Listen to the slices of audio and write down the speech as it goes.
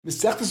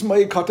Mesechtes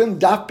Moed Katan,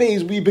 Daf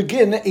Beis, we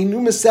begin a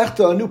new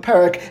Mesechta, a new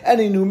parak, and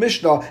a new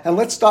Mishnah. And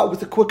let's start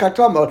with a quick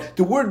hakdama.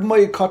 The word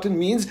Moed Katan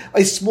means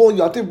a small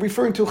yativ,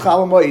 referring to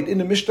Chal Moed. In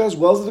the Mishnah as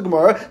well as the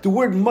Gemara, the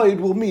word Moed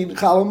will mean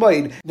Chal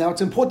Moed. Now it's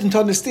important to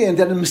understand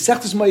that in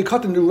Mesechtes Moed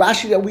Katan, the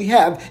Rashi that we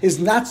have is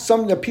not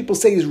something that people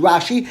say is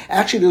Rashi.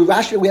 Actually, the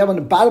Rashi that we have on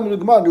the bottom of the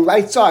Gemara, on the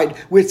right side,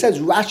 where it says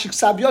Rashi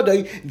Ksav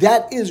Yodai,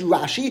 that is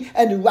Rashi,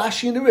 and the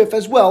Rashi in the Rif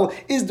as well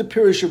is the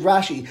Pirish of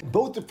Rashi.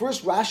 Both the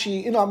first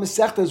Rashi in our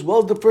Mesechta as well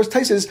as the first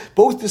Taisus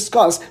both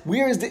discuss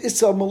where is the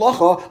Issa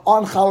Malacha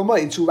on Chal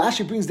Moed. So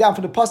Rashi brings down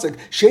from the pasuk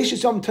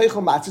Sheish Yom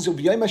Teichel Matzis of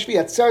Yom Hashvi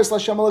Atzeres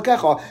Lashem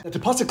Elokecha, that the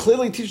pasuk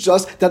clearly teaches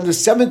us that on the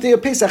seventh day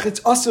of Pesach it's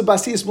Asa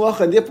Basis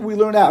Malacha, and therefore we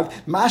learn out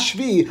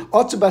Mashvi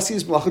Asa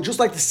Basis Malacha, just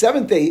like the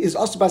seventh day is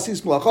Asa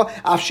Basis Malacha,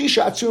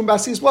 Afshisha Atzurim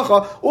Basis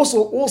Malacha.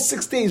 Also, all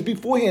 6 days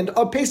beforehand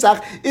of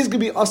Pesach is going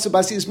to be Asa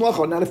Basis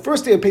Malacha. Now the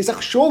first day of Pesach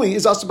surely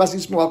is Asa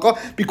Basis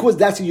Malacha because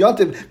that's a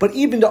Yontiv, but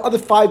even the other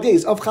 5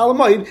 days of Chal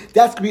Moed,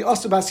 that's going to be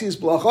Asa Basis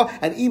Malacha.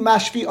 And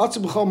Imashvi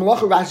Atzu B'chol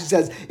Malacha, Rashi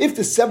says, if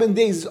the 7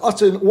 days is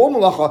Atzu in all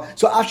Malacha,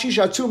 so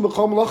Afshisha Atzu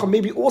B'chol Malacha,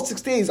 maybe all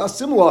 6 days are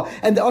similar,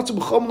 and the Atzu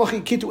B'chol Malacha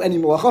you can't do any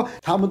Malacha.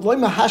 Talmud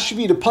Loima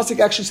Hashvi, the pasuk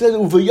actually says,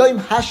 Uvayim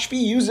Hashvi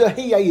user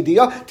Hey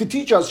idea to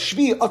teach us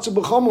Shvi Atzu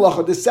B'chol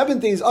Malacha. The 7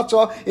 days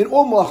Atzu in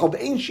all Malacha,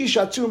 but Ein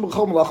Shisha Atzu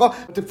B'chol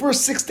Malacha. But the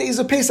first 6 days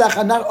of Pesach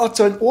are not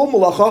Atzu in all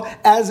Malacha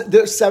as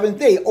the 7th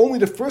day. Only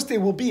the first day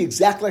will be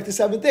exactly like the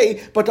 7th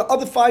day, but the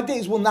other 5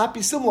 days will not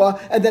be similar,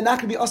 and they're not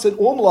going to be Atzu in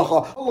all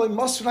Malacha.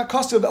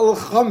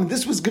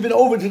 This was given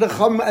over to the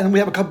Chacham, and we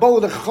have a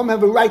Kabbalah. The Chacham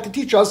have a right to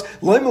teach us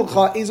which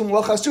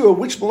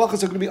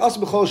malachas are going to be as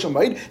b'chol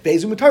shamayid,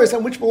 ve'ezum mutaris,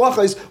 and which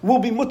malachas will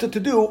be mutter to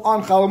do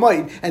on Chal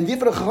Moed. And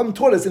therefore the Chacham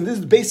taught us, and this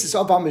is the basis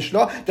of our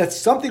Mishnah, that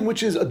something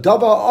which is a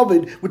davar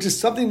ovid, which is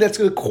something that's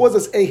going to cause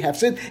us a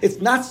hefsid, it's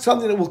not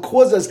something that will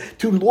cause us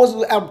to lose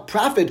our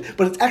profit,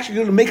 but it's actually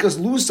going to make us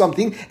lose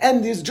something,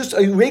 and there's just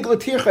a regular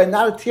tircha and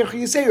not a tircha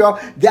yisera,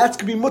 that's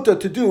going to be mutter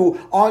to do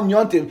on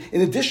Yontiv.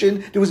 In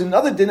addition, there was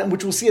another din,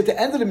 which we'll see at the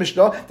end of the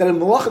Mishnah, that a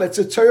malacha that's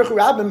a tzarech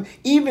rabim,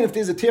 even if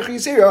there's a tircha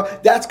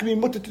yisera, that's going to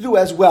be mutter to do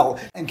as well.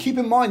 And keep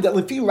in mind that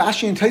Lefi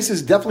Rashi and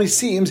Taisus definitely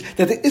seems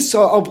that the issa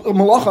of a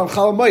malacha on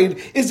Chal Moed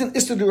isn't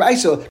issa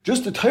d'oraisa.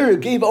 Just the Torah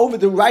gave over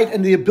the right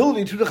and the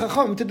ability to the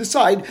Chacham to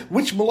decide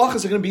which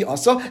malachas are going to be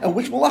asa and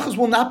which malachas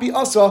will not be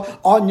asa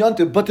on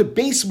Yontiv. But the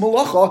base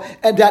malacha,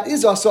 and that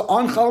is asa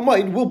on Chal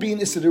Moed, will be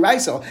in issa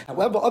d'oraisa.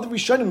 However, other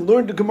Rishonim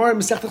learned the Gemara in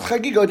Masechet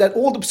Chagiga that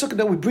all the psukim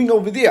that we bring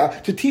over there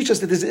to teach us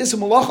that there's an issa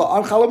malacha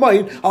on Chal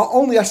Moed are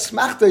only a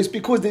smachta,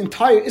 because the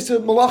entire issa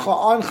malacha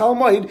on Chal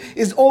Moed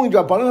is only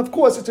Drabanan. Of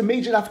course, it's a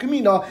major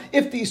nafkamina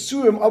if the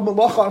isurim of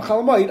malacha on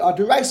Chal Moed are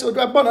deraisa or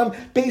Drabanan,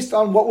 based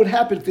on what would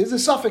happen if there's a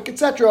suffix,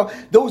 etc.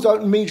 Those are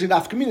major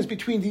nafkaminas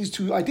between these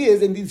two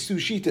ideas and these two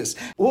shitas.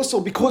 Also,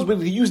 because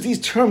we use these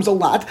terms a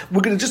lot,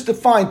 we're going to just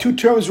define 2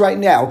 terms right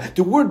now.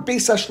 The word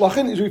Beis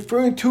HaShlachin is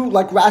referring to,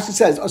 like Rashi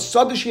says, a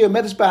sadashia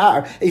medes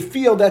bahar, a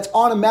field that's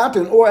on a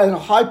mountain or at a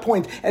high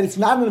point, and it's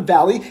not in a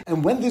valley.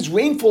 And when there's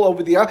rainfall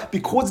over there,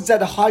 because it's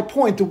at a high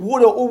point, the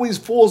water always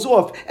falls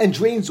off and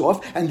drains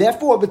off, and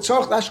therefore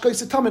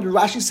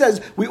Rashi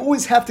says we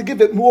always have to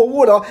give it more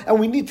water, and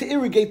we need to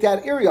irrigate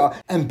that area.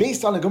 And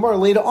based on the Gemara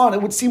later on,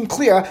 it would seem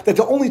clear that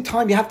the only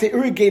time you have to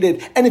irrigate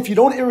it, and if you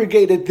don't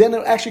irrigate it, then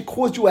it actually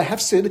caused you a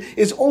hefsid,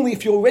 is only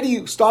if you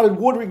already started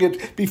watering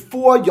it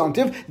before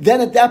Yontiv.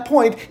 Then at that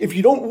point, if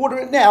you don't water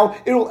it now,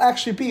 it'll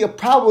actually be a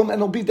problem and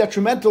it'll be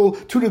detrimental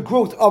to the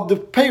growth of the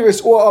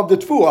peiros or of the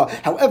tfuah.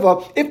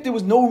 However, if there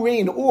was no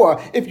rain, or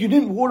if you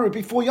didn't water it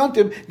before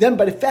Yontiv, then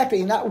by the fact that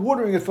you're not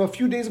watering it for a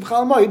few days of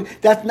Chal Moed,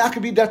 that's not going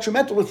to be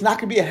detrimental, it's not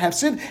going to be a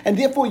hefsid, and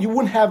therefore you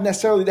wouldn't have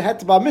necessarily the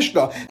het of our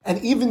Mishnah. And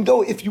even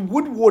though if you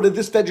would water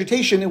this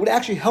vegetation, it would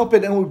actually help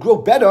it and it would grow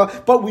better,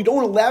 but we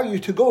don't allow you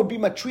to go and be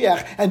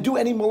matriach and do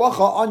any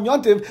malacha on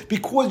Yontiv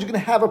because you're going to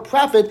have a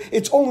profit.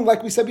 It's only,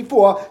 like we said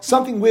before,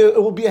 something where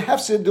it will be a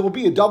hefsid, there will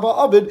be a davar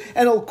ovid,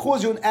 and it'll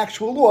cause you an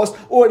actual loss,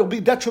 or it'll be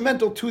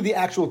detrimental to the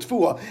actual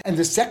tfuah. And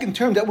the second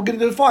term that we're going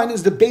to define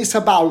is the Beis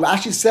Habal.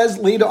 Rashi says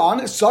later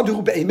on,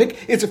 Sadhu be'emek,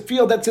 it's a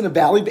field that's in a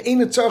valley,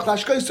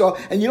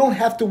 and you don't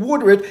have to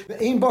water it.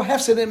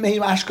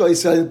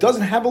 It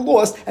doesn't have a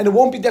loss, and it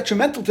won't be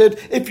detrimental to it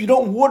if you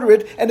don't water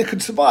it, and it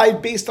could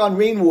survive based on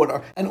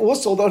rainwater. And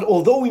also, that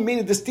although we made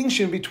a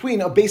distinction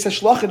between a Beis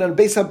HaShlachin and a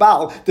Beis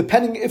Habal,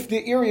 depending if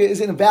the area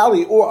is in a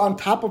valley or on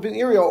top of an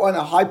area or on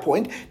a high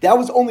point, that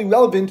was only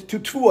relevant to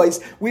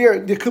tfuos where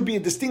there could be a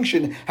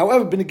distinction.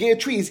 However, benegea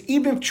trees,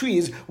 even if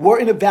trees were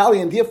in a valley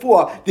and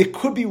therefore there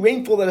could be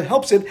rainfall that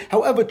helps it,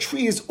 however,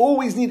 trees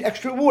always need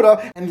extra water,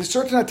 and there's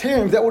certain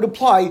terms that would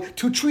apply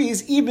to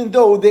trees even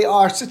though they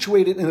are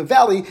situated in a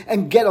valley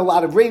and get a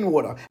lot of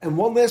rainwater. And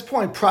one last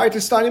point prior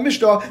to starting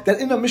Mishnah, that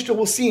in the Mishnah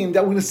will seem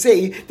that we're going to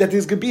say that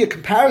there's going to be a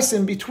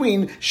comparison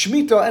between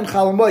Shemitah and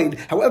Chal Moed.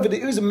 However,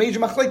 there is a major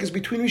machlekes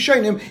between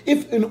Rishonim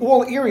if in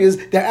all areas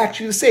they're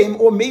actually the same,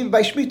 or maybe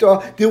by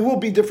Shemitah there will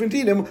be different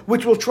dinim,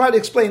 which we'll try to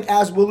explain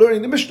as we're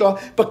learning the Mishnah,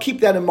 but keep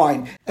that in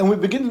mind. And we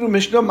begin the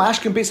Mishnah,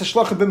 Mashkin Beis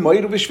HaShlachin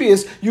b'Moed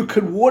u'V'Shvius, you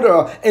could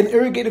water an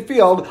irrigated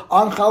field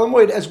on Chal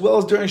Chalamoid as well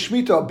as during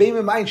Shemitah.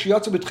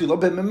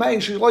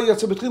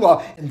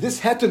 And this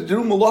heter to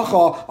do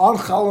malacha on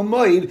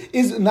Chalamoid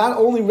is not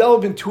only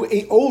relevant to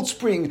a old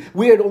spring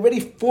where it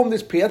already formed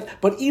this path,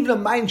 but even a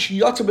mine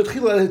shiyatza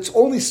betchila, it's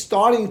only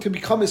starting to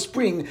become a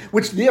spring,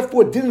 which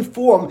therefore didn't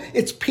form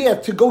its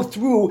path to go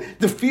through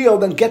the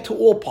field and get to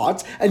all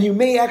parts. And you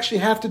may actually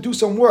have to do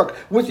some work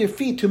with your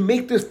feet to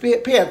make this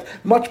path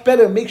much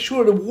better, make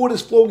sure the water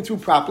is flowing through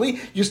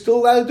properly. You're still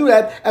allowed to do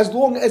that as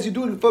long as you're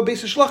doing it for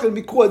Beis HaShlachin,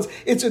 because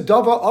it's a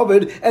davar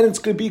ovid and it's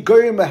going to be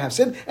goyim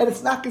mahafsid, and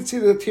it's not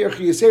considered a terech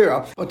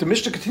yisera. But the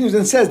Mishnah continues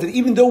and says that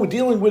even though we're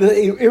dealing with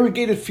an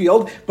irrigated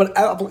field, but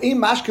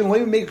even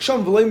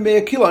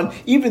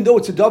though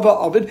it's a davar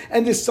ovid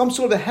and there's some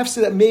sort of hefsed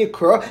that may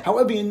occur,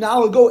 however, you're not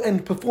allowed to go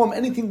and perform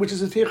anything which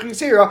is a terech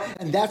yisera.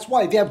 And that's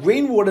why if you have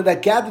rainwater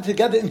that gathered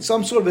together in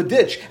some sort of a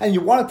ditch and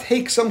you want to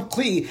take some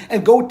kli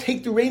and go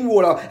take the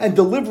rainwater and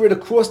deliver it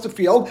across the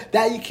field,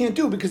 that you can't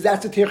do because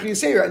that's a terech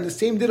yisera. And the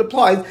same did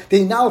applies.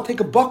 They now take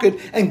a bucket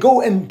and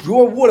go and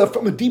draw water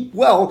from a deep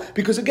well,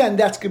 because again,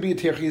 that's going to be a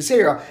terech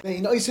yisera. And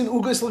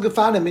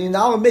you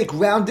now make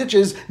round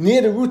ditches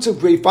near the roots of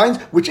grapevines,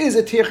 which is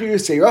a terech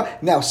yisera.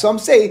 Now, some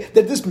say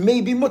that this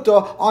may be mutter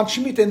on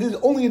Shemitah, and this is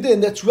only a din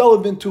that's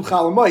relevant to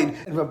Chalamoid.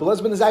 And Rabbi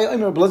Elazar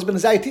ben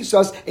Azariah teaches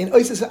us in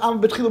Oises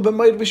Am Betchila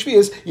b'Moed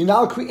v'Shvius, you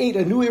now create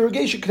a new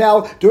irrigation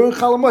canal during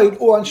Chalamoid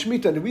or on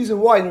Shemitah. And the reason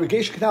why an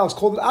irrigation canal is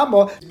called an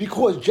Amma is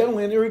because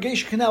generally an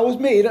irrigation canal was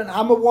made an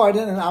Amma wide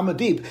and an Amma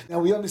deep. Now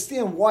we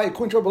understand why,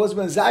 according to Rabbi Elazar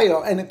ben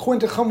Azariah and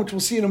according to Chum, which we'll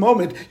see in a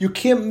moment, you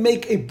can't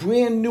make a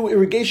brand new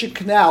irrigation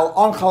canal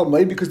on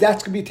Chalamoid because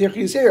that's going to be terech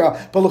yisera.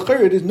 But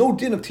l'chayr, there's no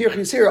din of terech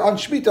yisera on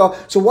Shemitah.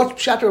 So what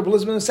Pshat Rabbi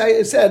Elazar ben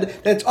Azariah said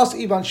that it's us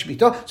even on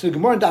Shemitah. So the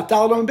Gemara in Daf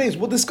Daled Amud Beis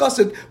will discuss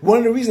it. One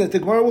of the reasons that the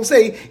Gemara will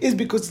say is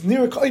because it's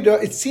near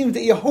Kaidah, it seems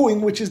that you're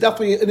hoeing, which is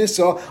definitely an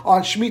issa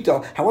on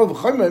Shemitah. However,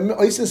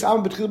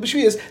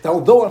 that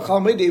although on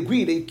Chalamoid they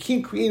agree they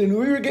can't create a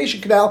new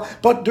irrigation canal,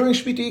 but during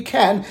Shemitah you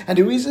can, and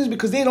the reason is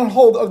because they don't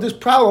hold of this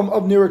problem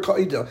of near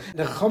Kaidah.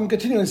 The Chacham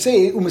continue and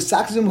say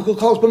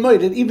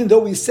that even though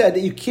we said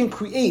that you can't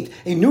create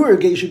a new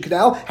irrigation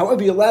canal,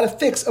 however, you're allowed to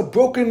fix a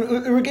broken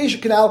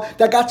irrigation canal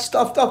that got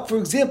stuffed up, for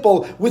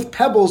example, with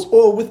pebbles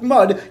or with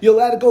mud. You're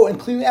allowed to go and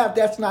clean it out.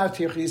 That's not a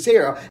terech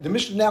yisera. The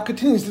Mishnah now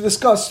continues to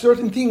discuss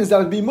certain things that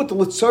would be mutter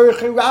l'tzarech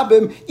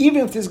rabim,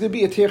 even if there's going to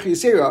be a terech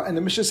yisera. And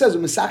the Mishnah says,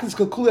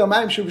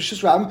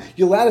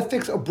 you're allowed to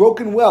fix a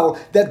broken well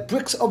that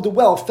bricks of the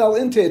well fell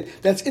into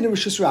it. That's in a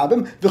rishus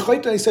rabim.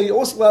 You're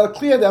also allowed to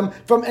clear them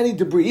from any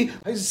debris.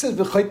 It says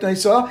that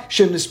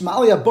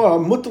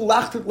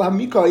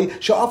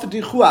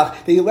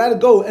you're allowed to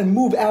go and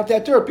move out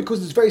that dirt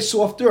because it's very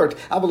soft dirt.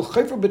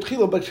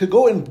 But to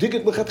go and dig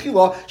it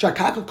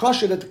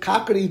that the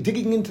kaka that you're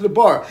digging into the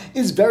bar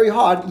is very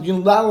hard, you're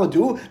not allowed to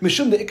do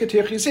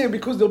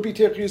because there'll be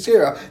terech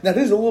yisera. Now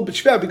this is a little bit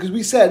shver because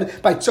we said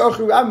by tzarech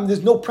rabim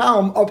there's no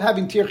problem of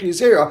having terech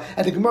yisera,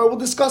 and the Gemara will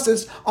discuss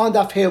this on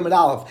Daf Hey Amud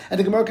Aleph. And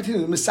the Gemara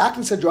continues,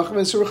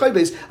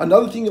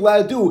 another thing you're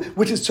allowed to do,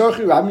 which is tzarech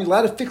rabim, you're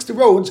allowed to fix the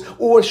roads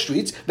or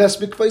streets,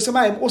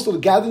 also the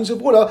gatherings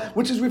of water,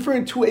 which is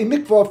referring to a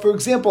mikvah, for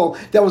example,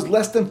 that was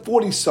less than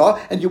 40 saw,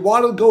 and you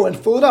want to go and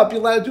fill it up,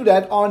 you're allowed to do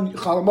that on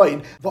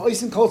Chalamoid.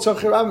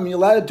 You're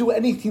allowed to do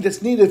anything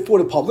that's needed for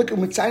the public,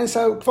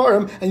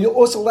 and you're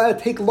also allowed to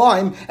take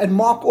lime and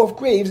mark off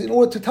graves in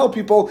order to tell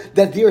people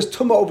that there's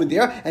tumah over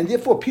there, and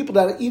therefore people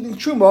that are eating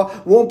truma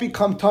won't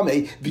become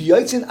tamei.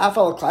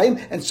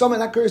 And some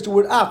that occurs the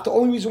word af. The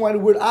only reason why the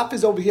word af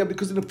is over here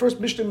because in the first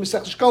Mishnah in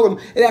Masech Shkalim,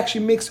 it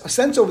actually makes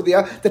sense over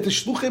there that the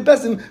shluchei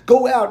bezdin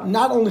go out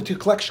not only to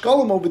collect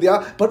shkalim over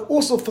there, but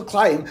also for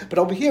klayim. But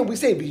over here we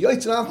say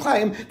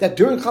that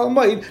during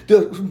Chalamoid,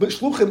 the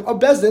shluchim of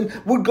bezdin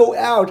would go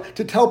out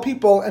to tell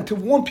people and to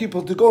warn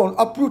people to go and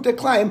uproot their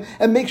klayim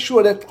and make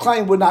sure that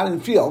klayim were not in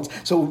fields.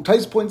 So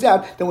Tais points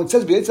out that when it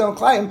says v'yitzan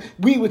klayim,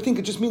 we would think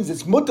it just means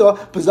it's mutter,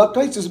 but Zak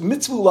Tais is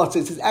mitzvah lotzah.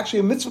 It's actually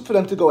a mitzvah for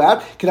them to go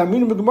out. And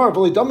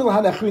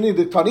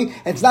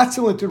it's not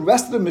similar to the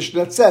rest of the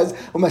Mishnah that says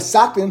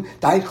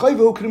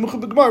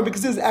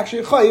because this is actually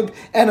a chayiv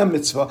and a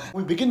mitzvah.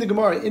 When we begin the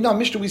Gemara in our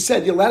Mishnah, we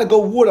said you're allowed to go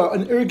water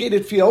an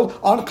irrigated field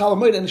on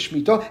Chalamoid and a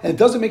Shemitah, and it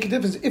doesn't make a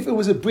difference if it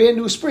was a brand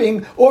new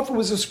spring or if it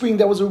was a spring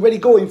that was already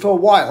going for a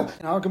while.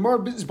 And our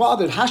Gemara is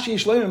bothered that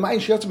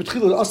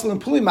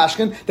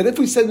if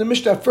we said in the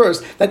Mishnah at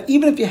first that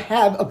even if you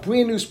have a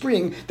brand new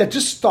spring that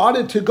just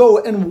started to go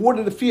and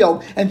water the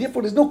field, and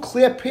therefore there's no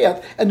clear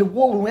path and the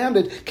wall around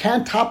it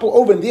can topple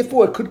over, and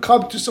therefore it could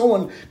come to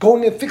someone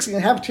going and fixing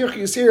and have terech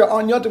yisera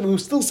on Yontif, who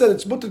still said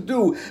it's what to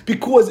do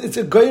because it's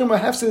a goyim or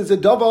hefsed, it's a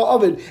davar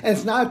of it, and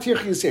it's not a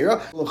terech yisera.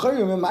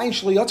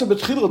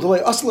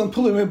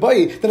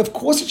 Then of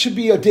course it should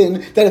be a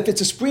din that if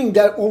it's a spring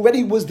that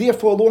already was there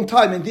for a long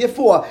time, and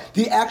therefore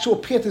the actual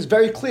path is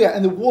very clear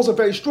and the walls are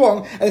very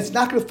strong, and it's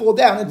not going to fall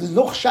down, and there's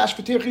no chash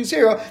for terech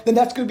yisera, then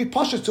that's going to be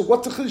pashut. So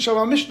what's the chiddush of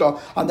our Mishnah?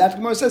 On that,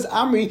 Gemara says,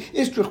 Amri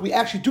Istrich, we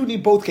actually do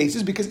need both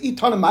cases because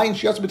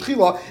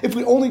if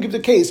we only give the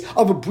case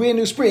of a brand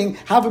new spring,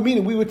 have a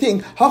meaning, we would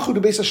think hachu de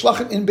beis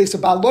hashlachin in beis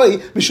baloi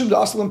mishum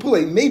da asal and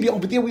pule. Maybe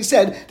over there we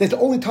said that the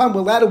only time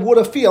we're allowed to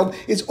water a field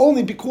is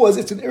only because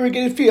it's an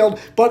irrigated field,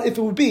 but if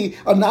it would be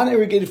a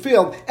non-irrigated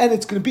field and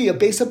it's going to be a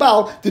base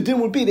abal, the din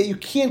would be that you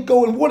can't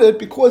go and water it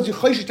because you're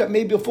chayshish that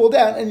maybe you'll fall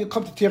down and you'll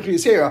come to Tirchi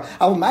Yisera.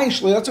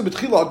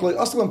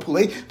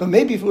 But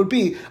maybe if it would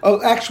be an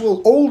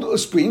actual old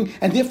spring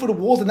and therefore the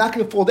walls are not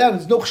going to fall down,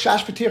 there's no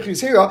chash for Tirchi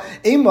Yisera,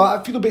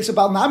 Ema, feel base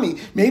abal nami.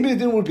 Maybe the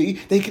din would be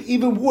they could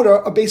even water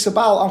a base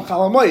abal on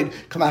Chal Hamoed.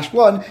 Kamash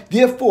Blan.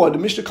 Therefore, the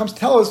Mishnah comes to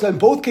tell us that in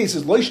both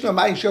cases, Loishna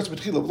Mayin Sheyatz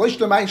B'Tchila,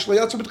 Loishna Mayin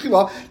Sheyatz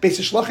B'Tchila, base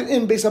Shlachin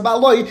in base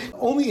abal loy.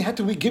 Only had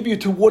to we give you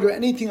to water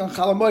anything on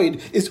Chal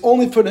Hamoed is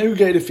only for an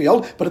irrigated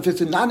field. But if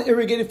it's a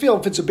non-irrigated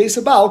field, if it's a base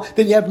abal,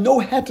 then you have no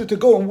heter to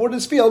go and water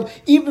this field,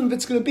 even if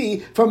it's going to be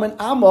from an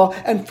amma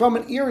and from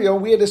an area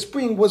where the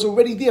spring was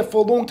already there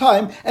for a long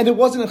time and it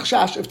wasn't a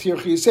chash of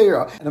Tirchi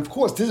Yisera. And of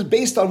course, this is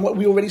based on what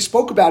we already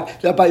spoke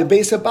about, that by a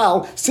base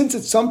abal, since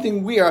it's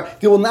something where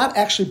there will not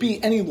actually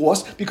be any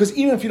loss, because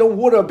even if you don't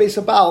water a base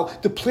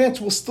abal, the plants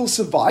will still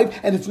survive,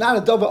 and it's not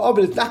a dava of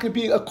it, it's not going to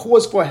be a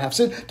cause for a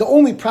hefsid. The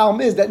only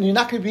problem is that you're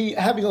not going to be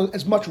having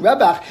as much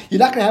rebach, you're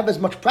not going to have as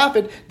much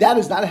profit. That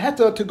is not a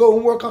heter to go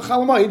and work on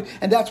Chal Hamoed,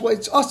 and that's why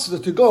it's us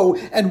to go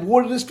and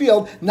water this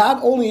field,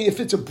 not only if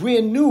it's a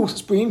brand new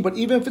spring, but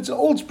even if it's an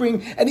old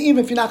spring, and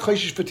even if you're not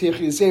chayshish for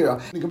Tirchi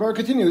Yisera. The Gemara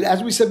continues,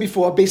 as we said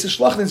before, base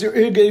shlachin is your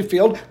irrigated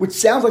field, which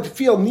sounds like the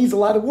field needs a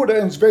lot of water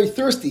and it's very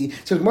thirsty.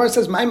 So the Gemara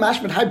says, "My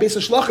mashmat high base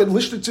shlachin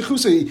lishlit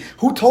tzechusei."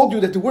 Who told you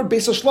that the word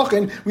base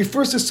shlachin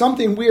refers to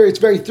something where it's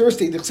very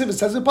thirsty? The Chsiv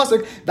says in the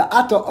pasuk,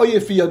 "Va'ata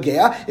oyef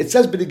v'yagea." It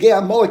says, "B'degei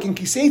Amalek in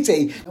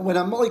Kiseitze." And when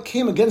Amalek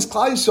came against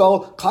Klal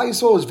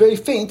Yisrael was very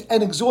faint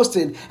and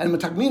exhausted. And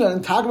Matagmina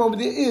and Tagma over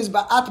there is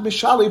Ba'at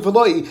Mishali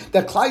V'loi,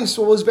 that Klal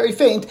Yisrael was very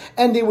faint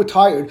and they were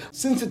tired.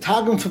 Since the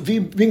Tagma for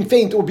being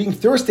faint or being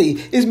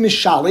thirsty is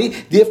Mishali,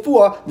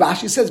 therefore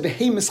Rashi says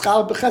V'hei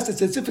Mischal B'Chesed.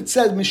 It's as if it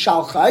says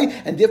Mishalchai,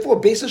 and therefore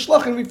Beis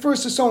Shlachin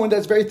refers to someone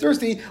that's very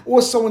thirsty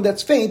or someone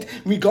that's faint.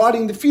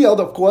 Regarding the field,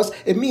 of course,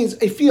 it means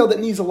a field that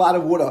needs a lot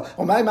of water.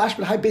 And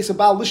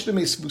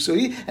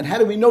how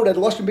do we know that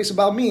Lashon Beis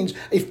Abal means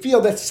a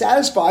field that's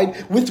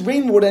satisfied with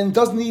rainwater and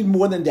doesn't need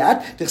more than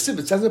that? The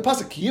Chsiv says in the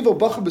pasuk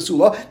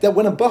that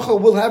when a bacha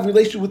will have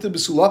relation with the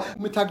besula,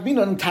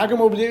 mitagmina and tagim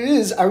over there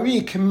is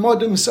ari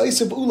kemadim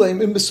saisav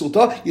ulaim in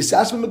besulta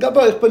yisasvim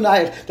megabayich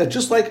benayich, that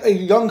just like a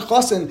young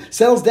chassan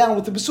settles down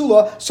with the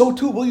besula, so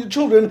too will your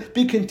children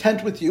be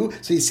content with you.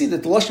 So you see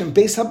that the lashon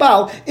Beis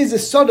Habal is a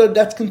soda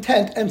that's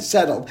content and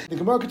settled. The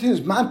Gemara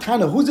continues, Man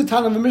Tana, who's the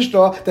Tana of the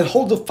Mishnah that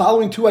holds the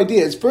following two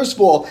ideas? First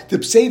of all, the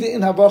Pseida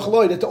in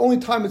Havachaloi, that the only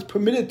time it's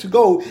permitted to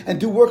go and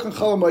do work on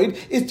Chal Hamoed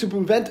is to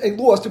prevent a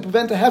loss, to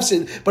prevent a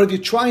hefsid. But if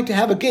you're trying to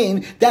have a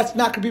gain, that's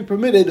not going to be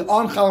permitted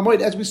on Chal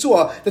Hamoed, as we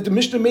saw that the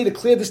Mishnah made a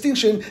clear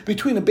distinction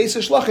between a Beis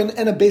Shlachin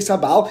and a Beis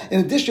Habal. In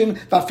addition,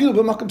 Vafil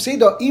b'Makom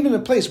Seida, even in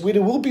a place where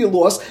there will be a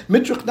loss,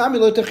 Mitrich Nami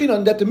Lo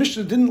Techinon, that the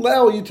Mishnah didn't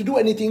allow you to do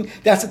anything,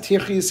 that's a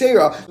Tirchi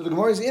Yisera. So the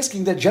Gemara is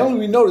asking that generally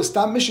we notice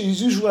Tam Mishnah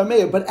is usually a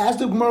mayor, but as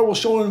the Gemara will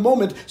show in a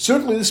moment,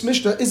 certainly this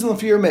Mishnah isn't a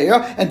fear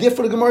mayor, and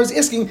therefore the Gemara is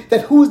asking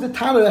that who is the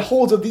Tana that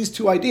holds of these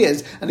two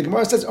ideas. And the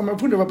Gemara says,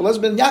 Rabbi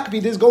Elazar ben Yaakov,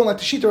 this is going like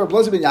the Shita Rabbi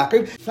Elazar ben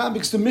Yaakov, not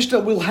because the Mishnah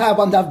will have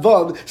on that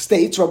Vav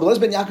states, Rabbi Elazar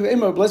ben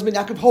Yaakov, Rabbi Elazar ben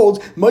Yaakov holds,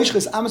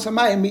 Moishches Amas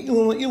HaMayim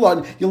Me'ilan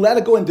Ilan, you let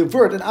it go and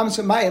divert an Amas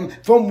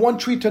HaMayim from one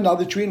tree to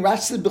another tree, and Rashi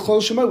says,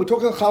 B'chol Shemay, we're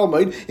talking about Chal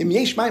Hamoed, Im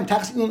Yesh Mayim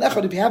Tachas Ilan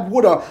Echad, if you have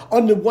water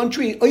under one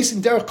tree,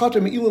 Oisin Derech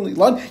Kater Me'ilan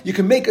Ilan, you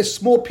can make a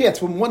small path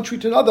from one tree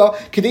to another,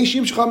 Kadesh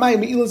Yim Shechal Mayim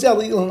Me'ilan Zel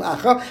Ilan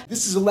Acha.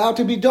 This is allowed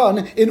to be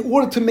done in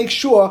order to make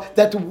sure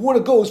that the water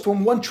goes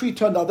from one tree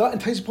to another,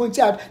 and Taisa points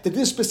out that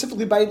this is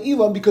specifically by an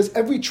Ilan, because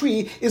every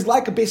tree is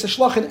like a Beis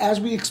Shlachin, as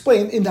we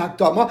explained in the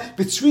Hakdama.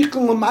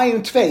 V'tzrichon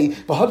l'mayim tvei,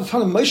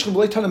 v'hadatanim meishchem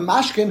v'leitanim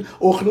mashkin,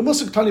 or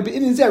chnemusik tani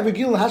be'inin zeh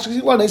regilin hashkes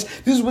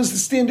ilanes. This was the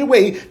standard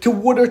way to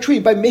water a tree,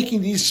 by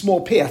making these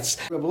small paths.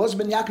 Rabbi Elazar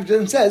ben Yaakov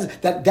then says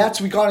that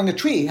that's regarding a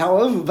tree.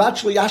 However,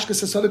 v'achli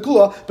yashkas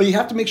hasadakula, but you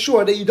have to make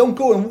sure that you don't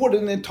go and water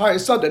an entire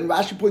sada. And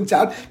Rashi points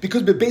out,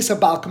 because the Beis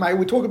Habal,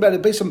 we're talking about a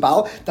Beis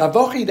Habal, the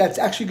avachi that's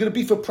actually going to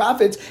be for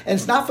profits, and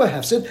it's not for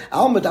hefsid.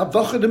 Alma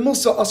avachi the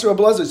musa asar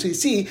Rabbi Elazar. So you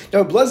see, that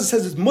Rabbi Elazar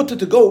says it's mutter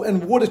to go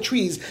and water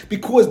trees,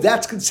 because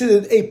that's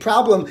considered a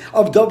problem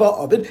of dava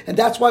of it, and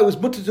that's why it was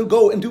mutter to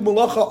go and do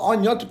malacha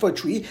on yontif for a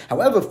tree.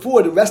 However,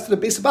 for the rest of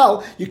the Beis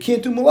Habal, you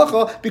can't do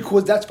malacha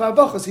because that's for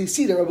avacha. So you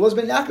see that Rabbi Elazar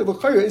ben Yaakov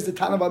l'chayr is the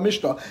Tana of our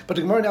Mishnah, but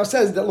the Gemara now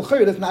says that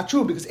l'chayr that's not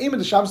true, because Eimah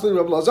the Shabbos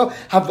Rabbi Elazar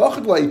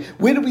havachadlay.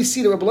 Where did we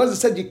see that Rabbi Elazar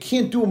said you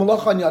can't do a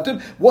malacha on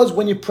yontif was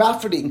when you're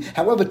profiting.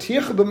 However,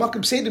 tircha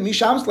b'makom seder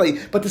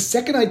mishamslay. But the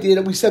second idea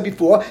that we said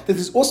before, that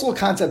there's also a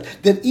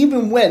concept that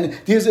even when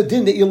there's a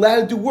din that you're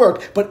allowed to do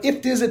work, but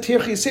if there's a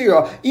tirchi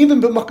yisera,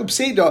 even b'makom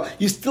seder,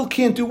 you still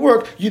can't do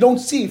work, you don't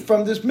see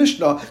from this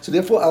Mishnah. So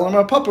therefore, Elam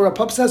Rav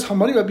Papa says,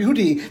 Hamani Rabbi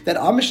Hudi, that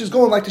our Mishnah is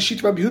going like the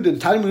sheet Rabbi Hudi, the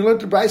time we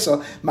learned the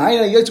Brisa,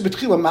 Ma'ayna Yotze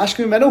B'tchila,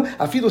 Mashkim Menu,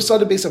 Afilu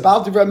Sada Beis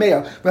Habal to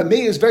Rameya.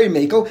 Rameya is very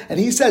makel, and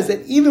he says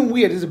that even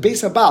where there's a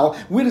Beis Habal,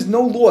 where there's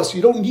no loss,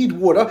 you don't need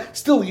water,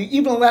 still you're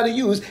even allowed to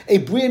use a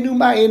brand new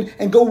Mayan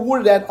and go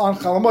water that on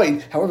Chal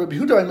Hamoed. However, Rabbi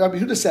Huda and Rabbi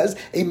Yehuda says,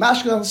 a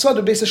mashkin al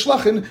sada base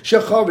shlachin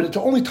shechaved.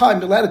 The only time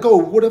you're allowed to go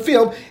water a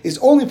field is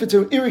only if it's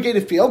an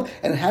irrigated field,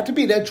 and it had to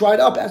be that dried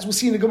up, as we'll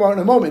see in the Gemara in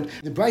a moment.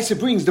 The Brisa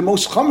brings the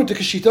most chamer to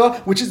Kashita,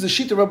 which is the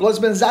Shita of Rabbi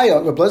Elazar ben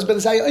Zaya. Rabbi Elazar ben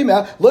Zaya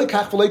Omer,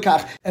 loikach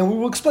v'loikach. And we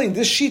will explain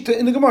this Shita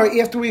in the Gemara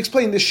after we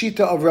explain the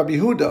Shita of Rabbi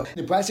Yehuda.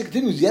 The Brisa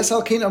continues, yes,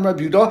 al kain on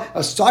Rabbi Yehuda,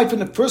 aside from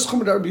the first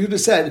chamer that Rabbi Yehuda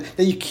said,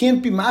 that you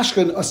can't be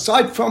mashkin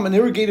aside from an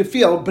irrigated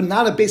field, but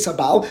not a beis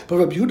habal. But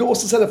Rabbi Yehuda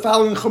also said the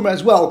following chamer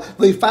as well,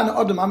 leifana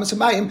adam amas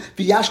hamayim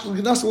v'yashkel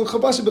gnasa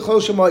l'chavasi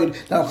b'chol shamoid.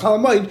 Now,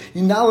 chalamoid,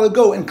 you're not allowed to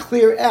go and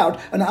clear out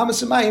an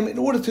amas hamayim in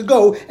order to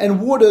go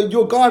and water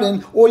your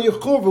garden or your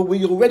chorva where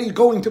you're already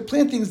going to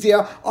plant things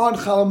there on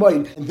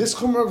chalamoid. And this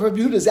chamer of Rabbi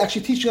Yehuda is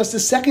actually teaching us the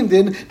second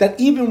din, that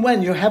even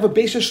when you have a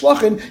beis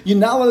shlachin, you're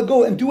not allowed to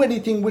go and do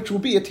anything which will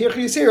be a terech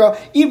yisera,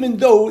 even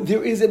though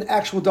there is an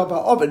actual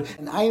davar of it.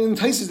 And Ayin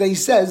entices that he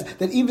says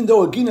that even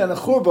though a gina and a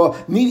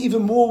chorva need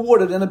even more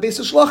water than a beis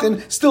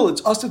shlachin, still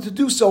it's us to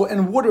do so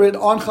and water it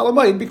on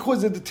chalamoid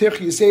because of the terech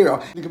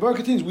yisera. The Gemara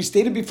continues, we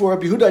stated before,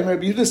 Rabbi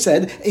Yehuda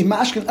said, a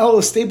mashkin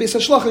el stay beis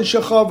shlachin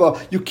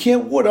shechava. You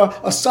can't water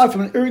aside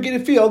from an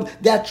irrigated field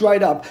that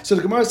dried up. So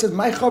the Gemara says,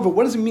 my chava,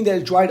 what does it mean that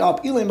it dried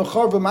up?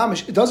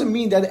 It doesn't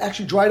mean that it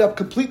actually dried up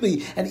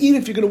completely. And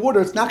even if you're going to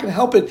water, it's not going to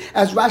help it.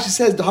 As Rashi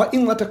says,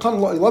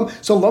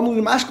 so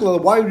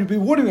why would you be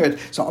watering it?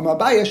 So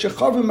Rashi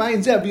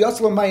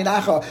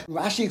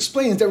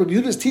explains that Rabbi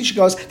Yehuda is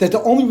teaching us that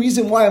the only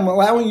reason why I'm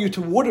allowing you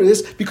to water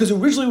this, because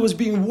originally it was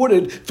being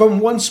watered from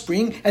one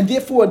spring, and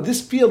therefore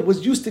this field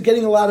was used to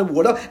getting a lot of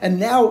water, and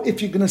now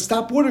if you're going to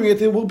stop watering it,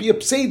 there will be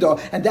a pseudo,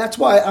 and that's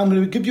why I'm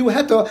going to give you a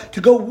heta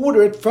to go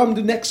water it from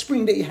the next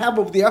spring that you have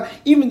over there,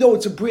 even though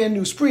it's a brand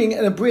new spring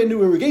and a brand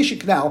new irrigation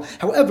canal.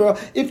 However,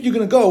 if you're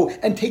going to go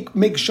and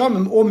make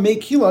shamim or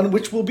make hilan,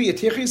 which will be a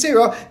terech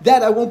yisera,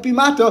 that I won't be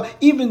mata,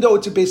 even though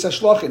it's a beis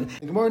hashlachin.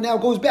 The Gemara now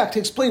goes back to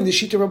explain the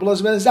shita of Rabbi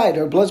Elazar ben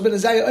Zaya. Rabbi Elazar ben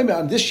Zaya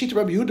on this shita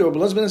Rabbi Yehuda, Rabbi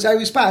Elazar ben Zaya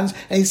responds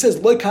and he says,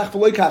 loikach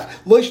v'loikach,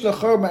 loish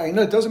lachar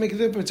ma'ina. It doesn't make a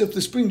difference if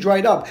the spring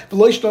dried up,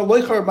 v'loish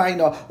loichar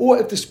ma'ina, or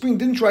if the spring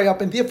didn't dry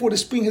up and therefore the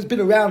spring has been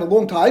around a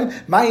long time.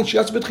 Ma'in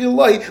shiatz b'tchil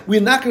loy.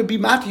 We're not going to be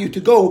mata you to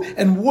go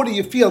and water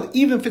your field,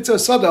 even if it's a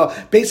sada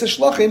beis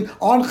hashlachin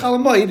on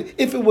chalamoid,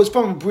 if it was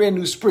from a brand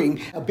new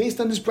spring. Now, based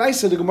on this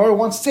brisa, the Gemara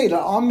wants to say that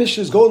our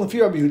mission is going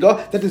to Rabbi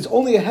Yehuda, that there's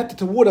only a heta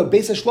to water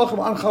beis hashlachin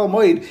on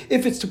chalamoid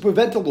if it's to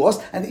prevent a loss,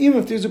 and even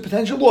if there's a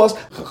potential loss,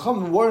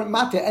 chacham weren't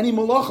mata any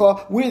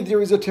malacha where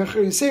there is a terech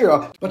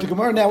yisera. But the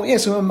Gemara now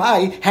asks,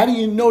 how do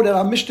you know that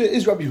our Mishnah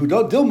is Rabbi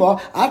Yehuda?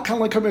 Dilma, ad kan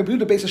like Rabbi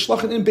Yehuda beis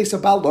hashlachin in beis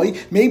habal.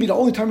 Maybe the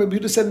only time Rabbi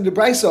Yehuda said in the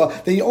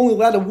brisa that you only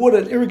allowed to water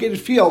an irrigated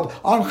field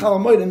on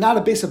chalamoid and not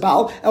a beis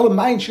habal.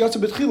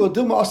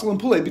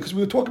 Because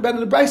we were talking about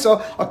in the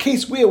brisa a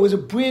case where it was a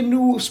brand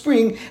new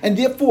spring and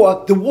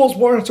therefore the walls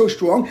weren't so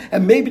strong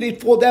and maybe they'd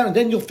fall down and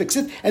then you'll fix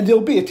it and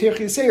there'll be a terech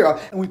yisera.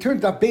 And we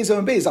turned that beza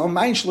and beza.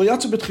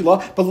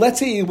 But let's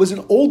say it was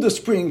an older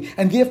spring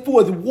and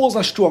therefore the walls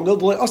are strong. You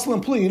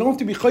don't have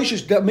to be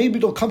chayshish that maybe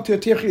they'll come to a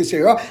terech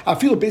yisera. I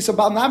feel a beis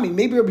habal nami.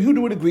 Maybe Rabbi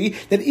Yehuda would agree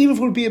that even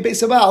if it would be a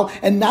beis habal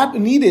and not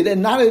needed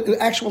and not an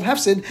actual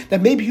hefsid,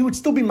 that maybe he would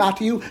still be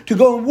mati you to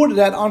go and water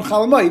that on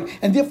chalamoid,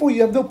 and therefore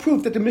you have no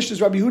proof that the Mishnah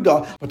is Rabbi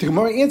Yehuda. But the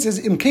Gemara answers,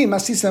 if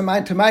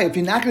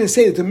you're not going to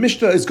say that the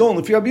Mishnah is going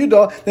like Rabbi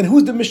Yehuda, then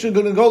who's the Mishnah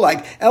going to go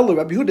like? Ella,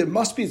 Rabbi Yehuda, it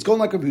must be, it's going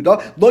like Rabbi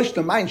Yehuda.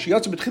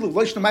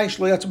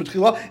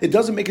 It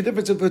doesn't make a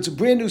difference if it's a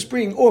brand new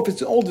spring or if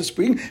it's an older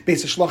spring.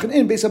 Beis hashlachin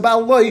in, beis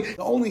habal loy.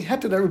 The only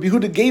heta that Rabbi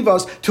Yehuda gave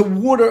us to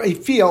water a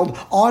field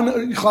on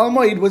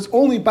chalamoid was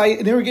only by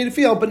an irrigated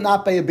field, but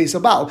not by a beis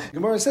habal.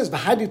 Gemara says,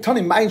 then in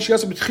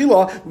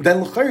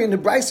the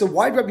brisa,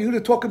 why did Rabbi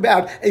Yehuda talk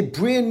about a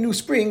brand new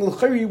spring?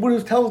 He would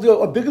have told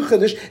you a bigger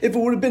chiddush if it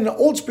would have been an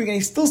old spring, and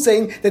he's still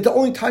saying that the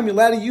only time you're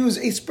allowed to use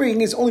a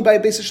spring is only by a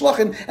beis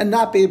hashlachin and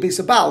not by a beis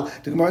habal.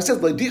 The Gemara says,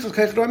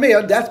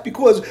 that's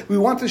because we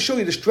want to show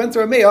you the strength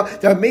of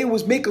Rameya, that Rameya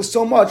was making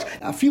so much,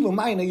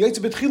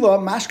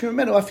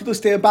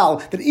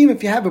 that even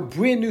if you have a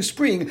brand new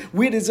spring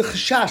where there's a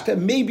chashash that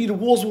maybe the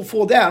walls will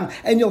fall down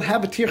and you'll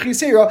have a terech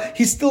yisera,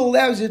 he still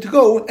allows you to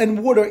go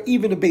and water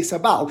even a beis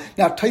habal.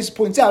 Now, Tais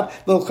points out,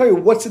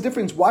 what's the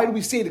difference? Why do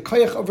we say the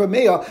koyach of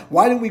Rameya?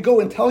 Why don't we go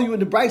and tell you in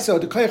the brisa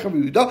the koyach of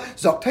Yehuda?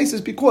 Zok Tais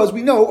is because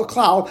we know a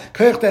klal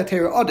koyach that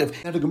tera adiv.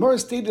 Now, the Gemara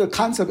stated a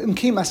concept in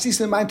Kim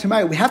Asisa and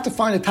Tamai. We have to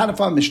find a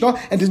Tanafah Mishnah,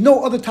 and there's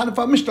no other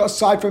Tanafah Mishnah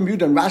aside from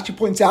Yehuda. And Rashi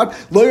points out,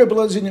 Lo Rabbi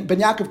Elazar ben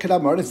Yaakov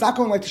Kedamar. It's not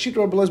going like the Shita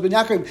Rabbi Elazar ben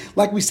Yaakov,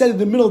 like we said in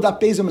the middle of that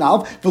Bezim and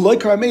Alv. V'Lo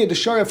Karameya the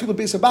Shari Afilu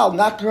Beis Habal,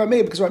 not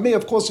Karameya, because Rameya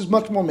of course is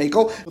much more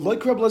makel.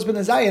 V'Lo Rabbi Elazar ben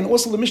Azai, and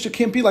also the Mishnah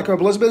can't be like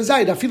Rabbi Elazar ben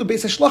Azai. Afilu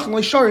Beis Hashlachin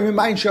Lo Shari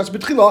Mimayin Shiatz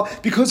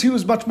B'Tchila, because he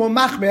was much more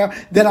machmer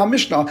than our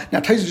Mishnah. Now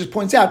Taisa just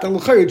points out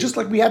that just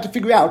like we had to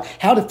figure out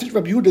how to fit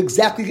Rabbi Yehuda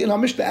exactly in our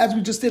Mishnah, as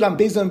we just did on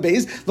Beis and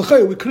Beis,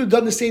 we could have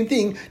done the same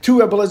thing to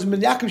Rabbi Elazar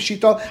ben Yaakov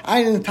Shita,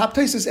 and in the top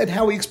Taisus, and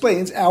how he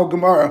explains our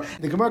Gemara.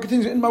 The Gemara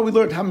continues, in Mar we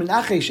learned how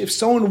Menachesh, if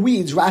someone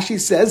weeds, Rashi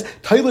says,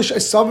 Tailish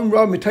Asavim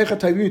Ra Mitaycha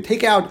Tayru,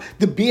 take out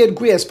the bad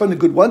grass from the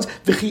good ones,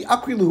 V'chi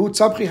Akri Luhu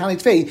Tzabchi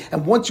Hanitfei,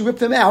 and once you rip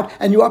them out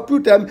and you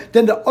uproot them,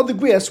 then the other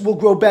grass will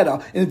grow better.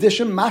 In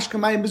addition,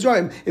 mashkamayim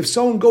b'zorim, if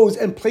someone goes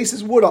and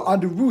places water on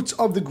the roots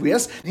of the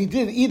grass, and he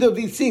did either of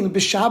these things,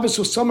 b'Shabbos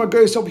or summer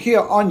grass over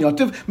here on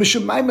Yotiv,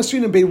 mishumayim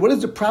masrinim bein, what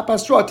is the proper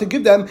straw to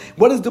give them?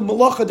 What is the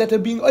malacha that they're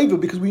being over?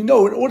 Because we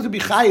know in order to be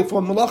chayiv for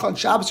a malacha on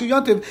Shabbos or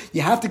Yotiv,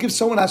 you have to give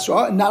someone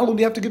asra, and not only do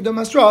you have to give them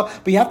asra,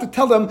 but you have to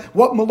tell them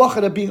what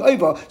malacha they're being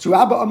over. So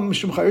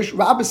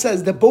Rabbi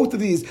says that both of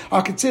these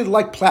are considered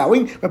like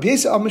plowing. Rabbi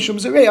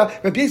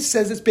Yosef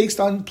says it's based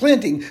on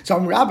planting. So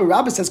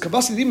Rabbi says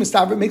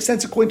it makes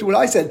sense according to what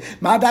I said.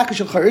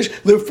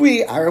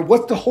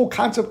 What's the whole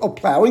concept of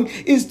plowing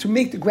is to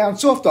make the ground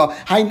softer.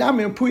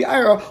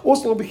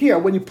 Also over here,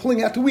 when you're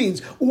pulling out the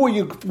weeds or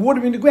you're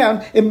watering the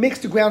ground, it makes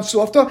the ground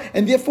softer,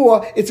 and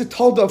therefore it's a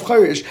tolda of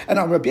chayrish. And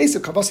on Rabbi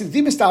Yosef,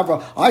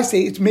 I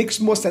say it makes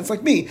more sense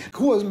like me.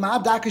 Because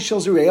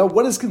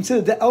what is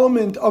considered the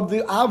element of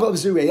the ava of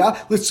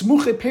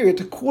zireya, period,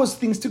 to cause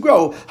things to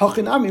grow.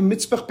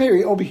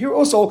 Over here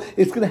also,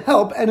 it's going to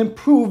help and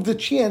improve the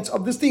chance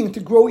of this thing to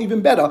grow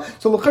even better.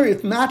 So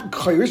it's not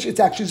chayrish, it's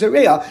actually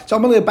zireya. So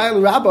I'm going to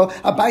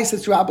Abai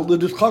says to Rabbi,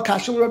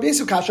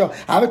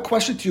 I have a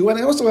question to you, and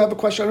I also have a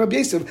question on Rabbi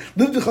Yosef.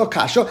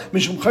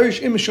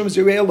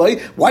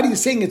 Why are you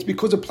saying it's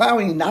because of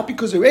plowing and not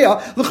because of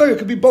zireya? It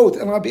could be both.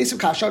 And Rabbi Yosef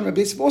kasha and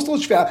Rabbi Yosef also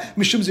is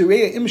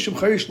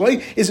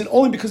it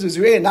only because of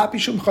zireya, not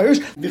mishum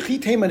chayrish?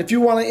 And if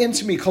you want to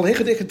answer me,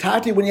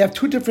 when you have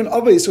two different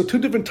avos, so two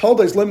different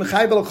toldas,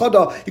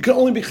 you can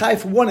only be chai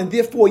for one, and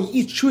therefore you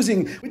each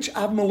choosing which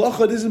av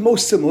malacha this is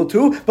most similar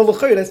to. But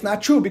that's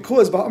not true,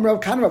 because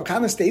Rav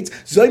Kana states,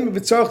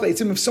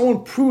 if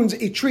someone prunes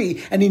a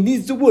tree and he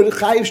needs the wood, you're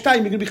going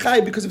to be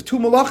chai because of two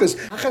malachas.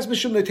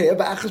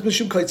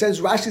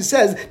 Rashi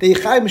says that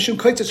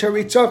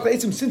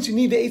since you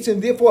need the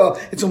eitzim, therefore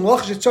it's a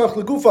malacha shetzarach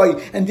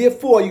legufay, and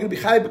therefore you're going to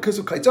be chai because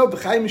of kaitzav,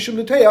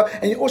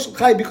 and you're also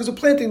chai because of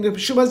planting the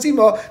mishum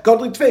hazima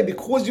godly tvei,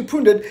 because you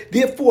pruned it,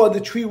 therefore the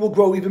tree will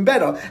grow even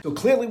better. So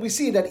clearly we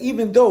see that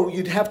even though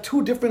you'd have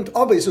two different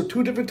avos or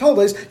two different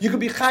toldas, you could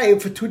be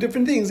chayiv for two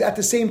different things at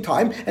the same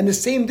time, and the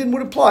same din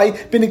would apply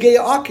b'negei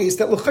our case.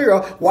 That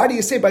l'chayra, why do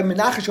you say by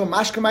menachash or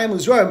mashkamayim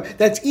l'zroim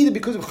that's either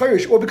because of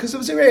chayrish or because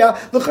of zireya?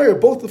 L'chayra,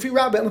 both l'fi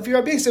Rabbi and l'fi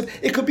Rabbi Yosef,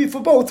 it could be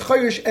for both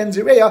chayrish and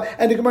zireya,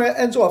 and the Gemara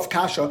ends off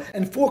kasha.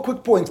 And 4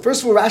 quick points.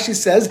 First of all, Rashi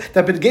says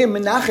that b'negei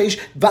menachash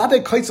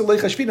v'adei kaitza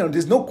leichashvino.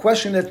 There's no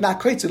question that it's not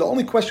kaitza. The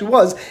only question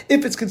was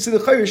if it's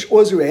considered chayrish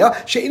or zireya.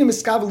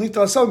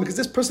 Because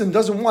this person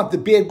doesn't want the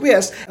bad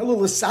grass, he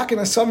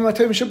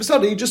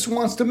just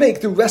wants to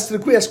make the rest of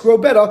the grass grow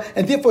better,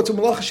 and therefore it's a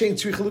malacha shein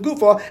tzricha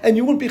legufa, and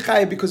you wouldn't be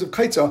chayav because of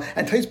kaitza.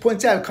 And Tais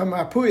points out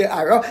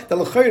that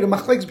the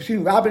machlekes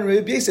between Rabbi and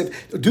Rabbi Yosef,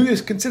 do you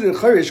consider it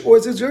chayrish or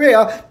is it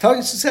zireya?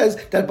 Tais says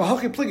that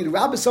b'hachi pligi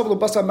Rabbi savel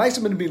basar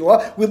ma'isa min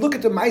binua. We look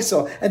at the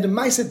ma'isa, and the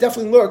ma'isa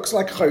definitely looks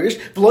like chayrish,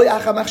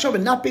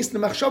 and not based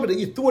on the machshava that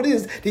your thought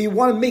is that you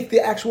want to make the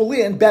actual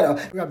land better.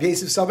 Rabbi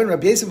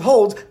Yosef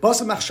holds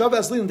basar machshava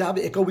as lin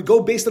davi ikka. We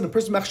go based on the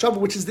person's machshava,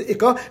 which is the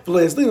ikka,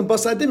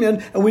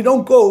 and we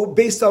don't go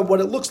based on what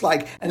it looks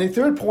like. And a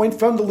third point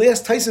from the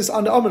last Taisus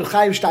on the Amr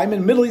Chayiv Shtaim, in the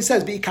middle he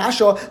says, we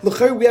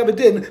have a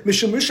din,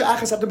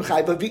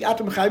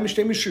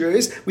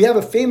 we have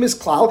a famous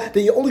klal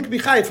that you only can be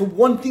chayiv for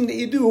one thing that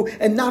you do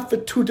and not for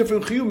two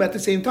different chiyum at the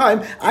same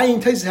time.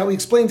 Ayin Taisus, how he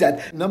explains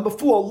that. Number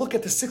 4, look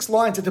at the 6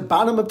 lines at the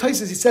bottom of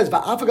Taisus. He says,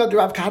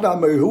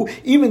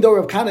 even though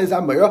Rav Kana is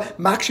Amr,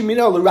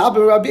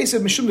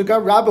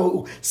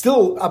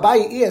 still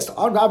Abaye asked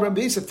on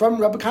Rabbi Yosef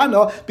from Rabbi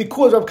Kana,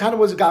 because Rabbi Kana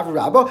was a Gav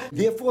Rabba.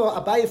 Therefore,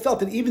 Abaye felt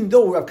that even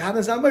though Rav Kana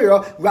is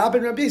Amira, Rabbi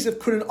and Rabbi Yosef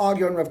couldn't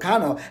argue on Rav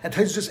Kana. And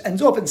Taisus just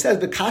ends up and says,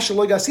 "The kasha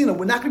lo gasina."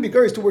 We're not going to be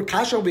curious to word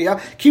kasha over here.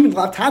 Kivin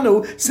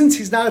latanu, since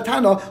he's not a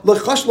tana,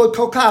 lechash lo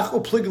kolkach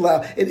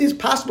upligla. It is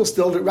possible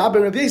still that Rabbi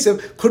and Rabbi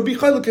Yosef could be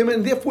chaylukim,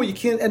 and therefore you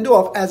can't end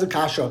off as a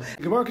kasha.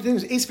 The Gemara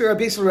continues. Esfer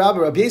Rabbi Yosef Rabbi.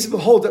 Rabbi Yosef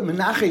hold that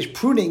menachesh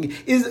pruning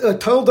is a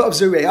tolda of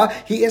zereya.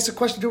 He asks a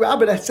question to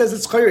Rabbi that says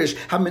it's chayrish.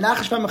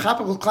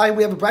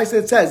 We have a price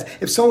that says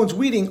if someone's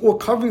weeding or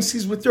covering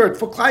seeds with dirt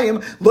for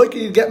klayim, like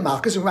you get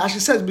malchus, and Rashi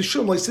says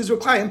b'shum like scissor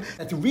klayim,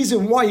 that the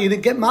reason why you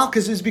didn't get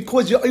malchus is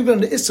because you're even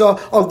on the issa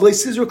of like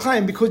scissor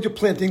klayim, because you're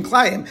planting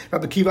klayim.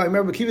 Rabbi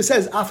Kiva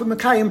says afa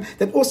mekayim,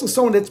 that also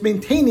someone that's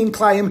maintaining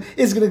klayim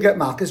is going to get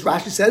malchus.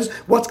 Rashi says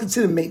what's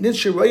considered maintenance,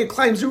 shiroya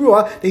klayim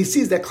zerua, that he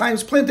sees that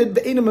klayim's planted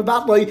the enum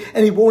abatloi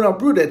and he won't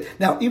uproot it.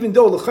 Now even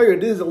though l'chayr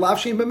it is a lav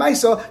shein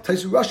b'maisa,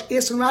 Taisus Rush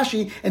asks in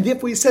Rashi, and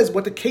therefore he says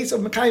what the case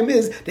of mekayim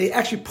is, they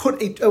actually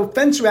put a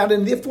fence around it,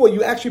 and therefore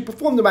you actually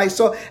perform the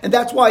maisa, and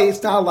that's why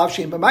it's not a lav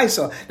shein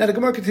b'maisa. Now the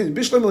Gemara continues.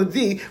 Bishlam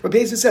l'di, Rabbi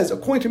Yosef says,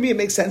 according to me, it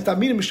makes sense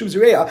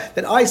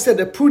that I said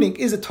that pruning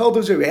is a tolda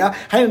of zereya,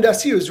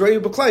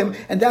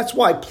 and that's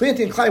why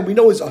planting klayim we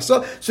know is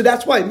asa. So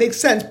that's why it makes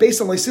sense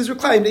based on like scissor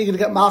klayim that you're going to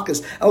get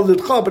malchus.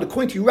 But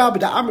according to you, Rabbi,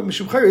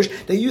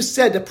 that you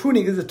said that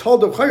pruning is a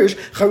tolda of charish,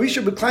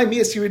 charisha b'klayim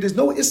yasir. There's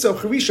no issa of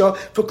charisha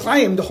for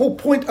klayim. The whole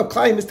point of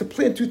klayim is to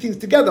plant two things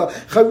together.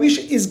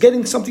 Charisha is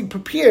getting something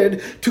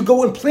prepared to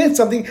go and plant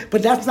something,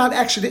 but that's not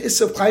actually the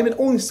issa of klayim. It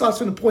only starts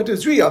from the point of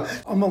zriya.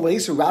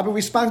 So Rabbi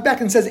responds. responds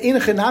back and says, "Ein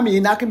chanami,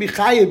 you're not going to be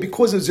chayiv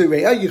because of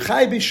zereya. You're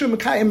chayiv b'shum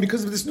mekayim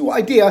because of this new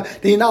idea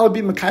that you're not allowed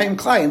to be mekayim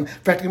klayim." In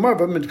fact, Gemara,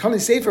 but Mekani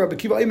Sefer Rabbi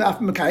Kiva Omer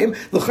after mekayim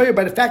l'chayir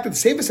by the fact that the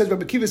Sefer says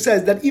Rabbi Kiva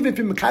says that even if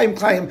you're mekayim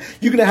klayim,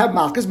 you're going to have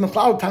malchus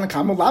mechlal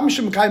Tanakama lam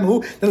mishum mekayim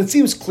hu. Then it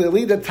seems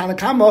clearly that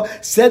Tanakama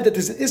said that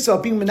there's an issa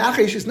being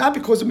menachesh is not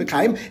because of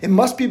mekayim. It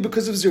must be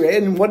because of zereya.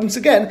 And once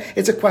again,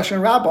 it's a question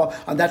of Rabbah.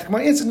 On that,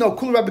 Gemara answers, no.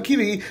 Kula Rabbi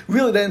Kiva.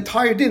 Really, the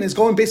entire din is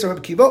going based on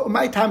Rabbi Kiva.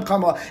 My time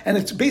kama, and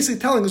it's basically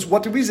telling us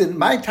what the reason.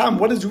 My time.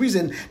 What is the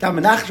reason that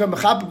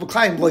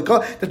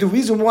that the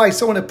reason why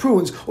someone that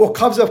prunes or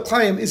covers up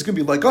klayim is going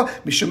to be loika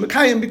mishum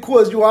mekayim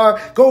because you are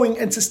going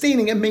and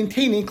sustaining and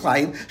maintaining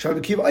klayim. Rabbi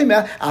Kiva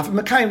Omer after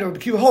mekayim, Rabbi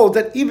Kiva holds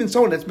that even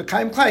someone that's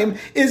mekayim klayim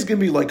is going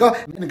to be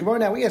loika. And the Gemara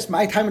now we ask,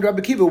 my time in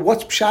Rabbi Kiva,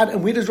 what's pshat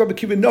and where does Rabbi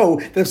Kiva know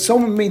that if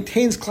someone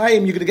maintains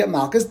klayim you're going to get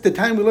malchus? The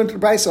time we learned to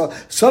the brayso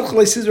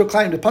sadchalei sizur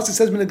klayim, the pasuk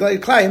says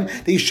klayim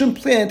that you shouldn't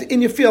plant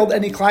in your field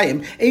any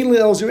klayim.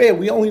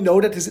 We only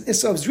know that there's an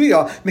issa of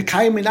zriya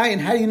mekayim minayin.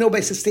 How do you know by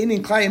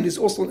sustaining klayim? There's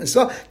also an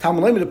issa.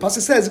 Talmud the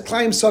pasuk says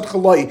klayim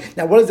sadchalei.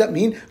 Now what does that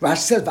mean? Rashi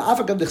says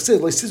va'afakav dechsid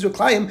loy sizur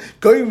klayim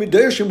going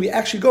v'dershim. We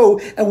actually go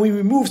and we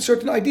remove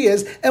certain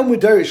ideas and we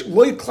derish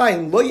loy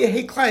klayim loy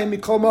yehi klayim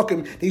mikol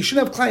makim. That you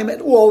shouldn't have klayim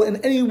at all in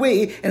any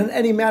way and in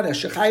any manner.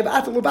 Shechayiv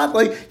atal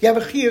levatloi. You have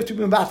a chiyuv to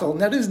be mevatel.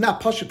 Now this is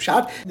not pashup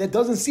pshat. That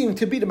doesn't seem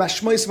to be the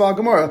mashmois of our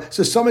Gemara.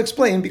 So some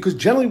explain because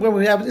generally when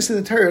we have this in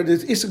the Torah,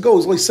 the issa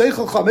goes loy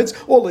seichel chametz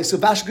or loy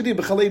savash gedi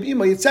b'chalev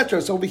imay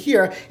etc. So over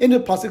here in the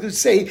pasuk it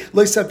say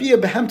loy savia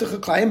behemtach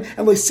klayim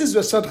and loy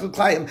sizra sadcha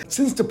klayim.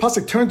 Since the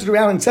pasuk turns it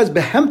around and says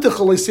behemtach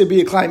loy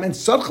savia klayim and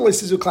sadcha loy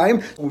sizra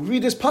klayim, we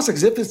read this pasuk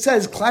as if it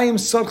says klayim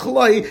sadcha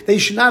loy, they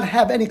should not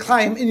have any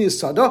klayim in your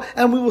sada,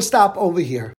 and we will stop over here.